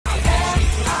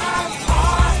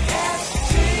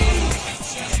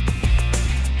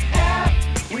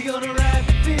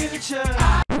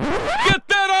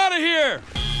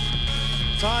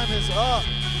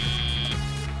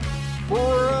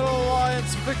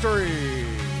victory.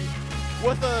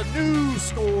 With a new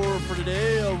score for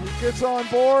today, gets on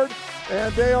board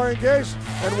and they are engaged.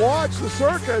 And watch the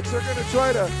circuits. They're going to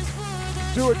try to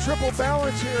do a triple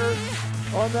balance here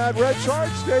on that red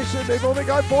charge station. They've only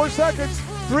got 4 seconds,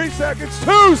 3 seconds,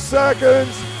 2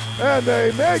 seconds, and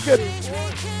they make it.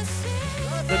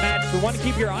 The match, the one to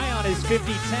keep your eye on is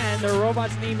 5010. Their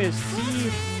robot's name is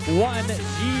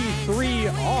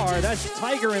C1G3R. That's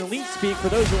Tiger and Leak speak for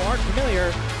those who aren't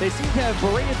familiar. They seem to have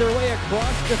paraded their way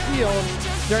across the field.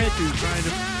 They're trying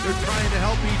to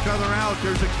help each other out.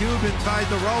 There's a cube inside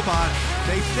the robot.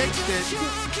 They fixed it.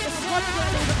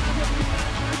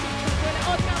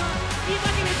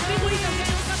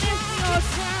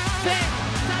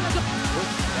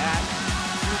 That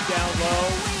down low,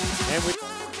 and with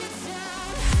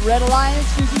Red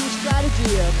Alliance using the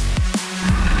strategy of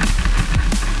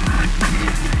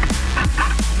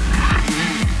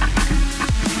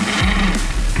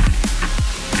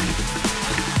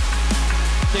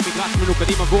מגרש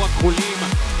מנוקדים עבור הכחולים,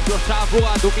 3 עבור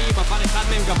האדומים, אבל אחד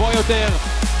מהם גבוה יותר.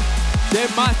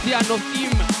 דמאסיה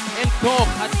נוסעים אל תוך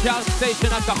הצ'ארג'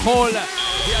 סטיישן הכחול,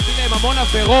 ויביא להם המון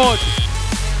עבירות.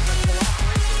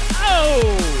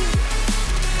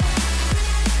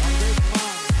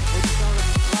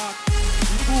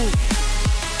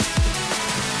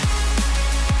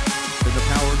 In the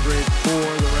power grid for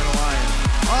the Red Alliance.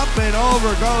 Up and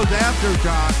over goes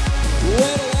Aftershock.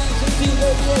 Red Alliance indeed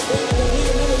will be able to lead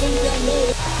another lead down low.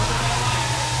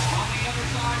 On the other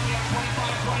side, we have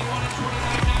 25-21 and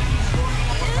 29-90 scoring up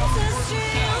a couple of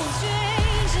strange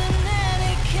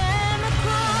genetic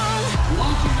chemical.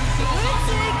 launching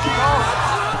themselves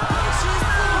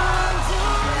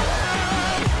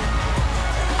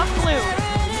Up blue.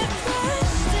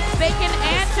 Bacon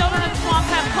and Children of Swamp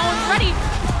have cones ready.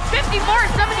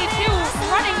 54-72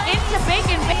 running into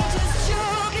Bacon.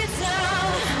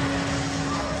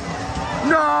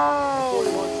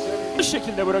 bu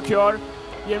şekilde bırakıyor.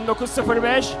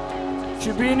 29.05.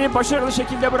 QB'ni başarılı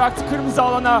şekilde bıraktı kırmızı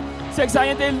alana.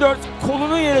 87-54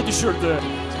 kolunu yere düşürdü.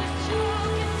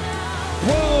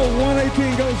 Whoa,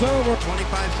 118 goes over.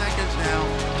 25 seconds now.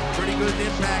 Pretty good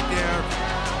impact there.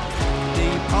 The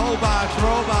Pobox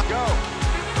robot. go.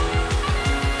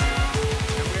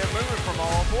 And we have movement from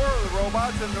all 4 of the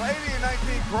robots, and 80 and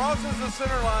 19 crosses the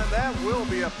center line. That will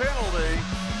be a penalty.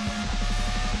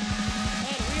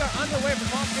 We are underway for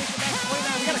qualification match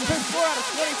 29. We got a quick score out of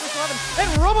 26-11. And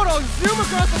Robotics zoom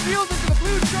across the field into the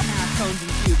blue truck. cones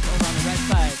and cubes over on the red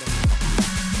side.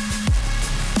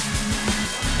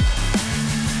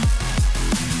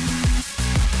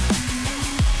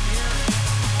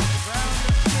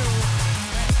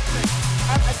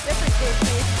 A different game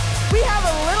face. We have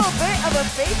a little bit of a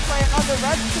face plant on the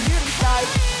red community side.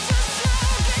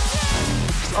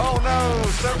 Oh no,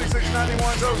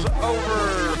 76-91 goes over.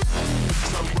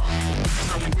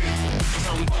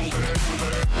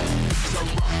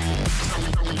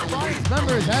 Alliance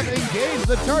members have engaged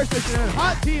the charge station, and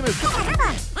Hot Team is.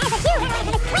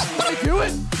 They do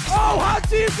it. Oh, Hot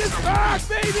Team is back,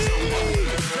 baby!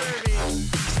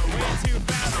 Way too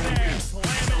fast there.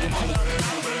 Slamming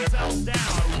into themselves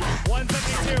down.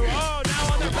 172. Oh,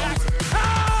 now on their backs.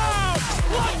 Oh!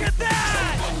 Look at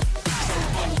that!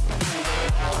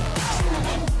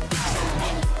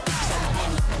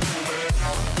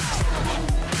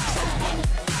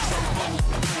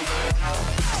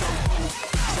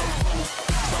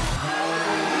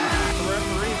 The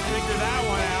referee figured that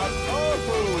one out. Oh!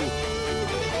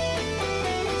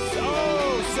 So,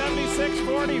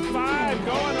 76-45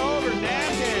 going over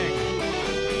Nashing.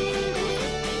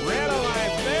 Red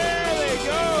Alliance, there they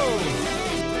go.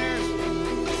 There's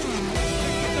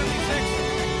 76.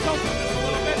 Tilted this a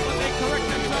little bit, but they correct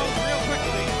themselves real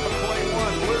quickly. Play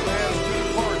one. Blue has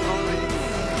 2 parts on the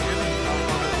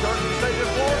starting station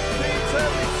floor. Team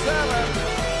 77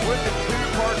 with the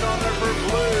 2 parts on there for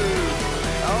blue.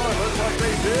 Oh, it looks like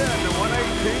they did. The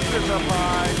 118 is up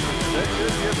high. That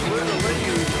should give blue the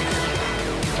lead.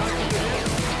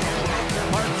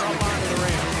 Partner up onto the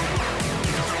ramp.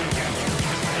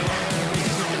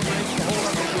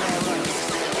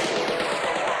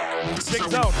 Big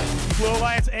zone. Blue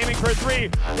Alliance aiming for 3.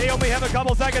 They only have a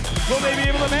couple seconds. Will they be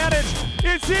able to manage?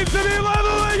 It seems to be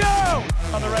leveling out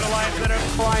on the Red Alliance center.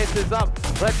 Alliance is up.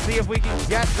 Let's see if we can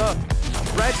get the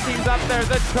red teams up there.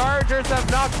 The Chargers have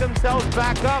knocked themselves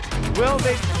back up. Will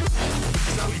they?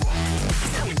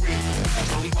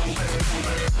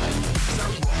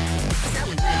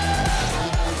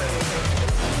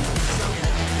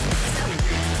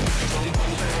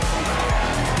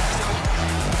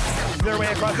 Their way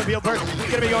across the field first. He's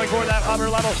going to be going for that upper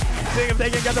level. Seeing if they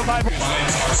can get the 5. Lions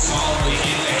are solidly in the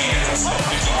hands of the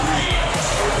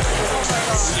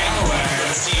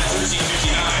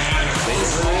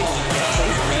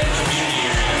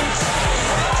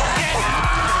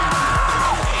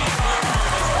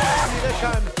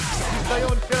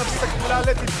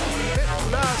בהחלט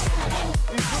איזון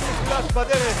משולש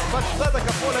בדרך, בצד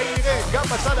הכחול האם נראה, גם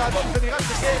בצד האדום זה נראה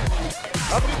שכן.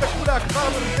 הברית הכחולה כבר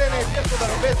מאוזנת, יש עוד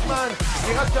הרבה זמן,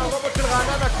 נראה שהרובוט של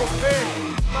רעננה קופא.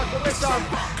 מה קורה שם?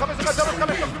 5-1-3-5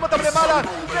 נופלים אותם למעלה,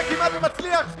 זה כמעט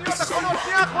ומצליח, שניות אחרונות,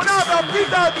 שנייה אחרונה,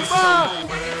 והברית האדומה!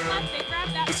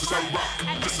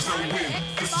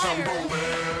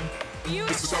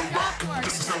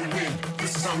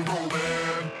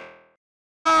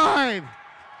 5.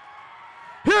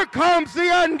 Here comes the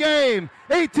end game.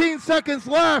 18 seconds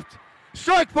left.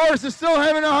 Strike Force is still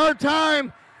having a hard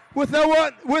time with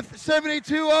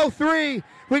 72.03.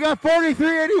 We got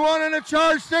 43.81 in a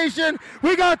charge station.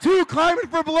 We got 2 climbing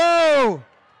for below.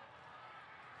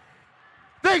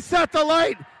 They set the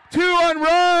light. 2 on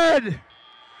red.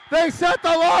 They set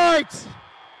the light.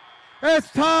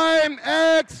 It's time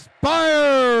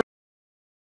expired.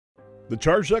 The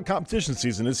Charged Up competition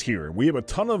season is here. We have a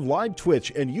ton of live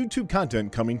Twitch and YouTube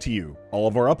content coming to you. All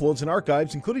of our uploads and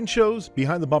archives, including shows,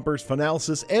 behind the bumpers,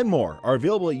 Finalysis, and more, are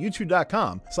available at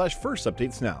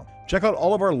youtube.com/firstupdatesnow. Check out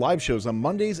all of our live shows on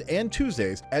Mondays and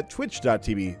Tuesdays at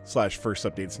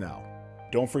twitch.tv/firstupdatesnow.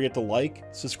 Don't forget to like,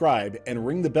 subscribe, and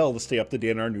ring the bell to stay up to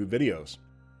date on our new videos.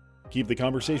 Keep the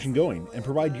conversation going and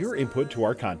provide your input to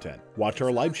our content. Watch our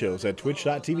live shows at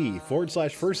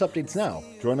twitch.tv/firstupdatesnow.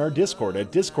 Join our Discord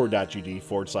at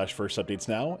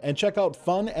discord.gg/firstupdatesnow and check out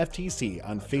Fun FTC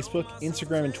on Facebook,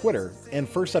 Instagram, and Twitter, and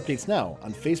First Updates Now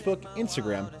on Facebook,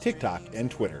 Instagram, TikTok,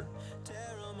 and Twitter.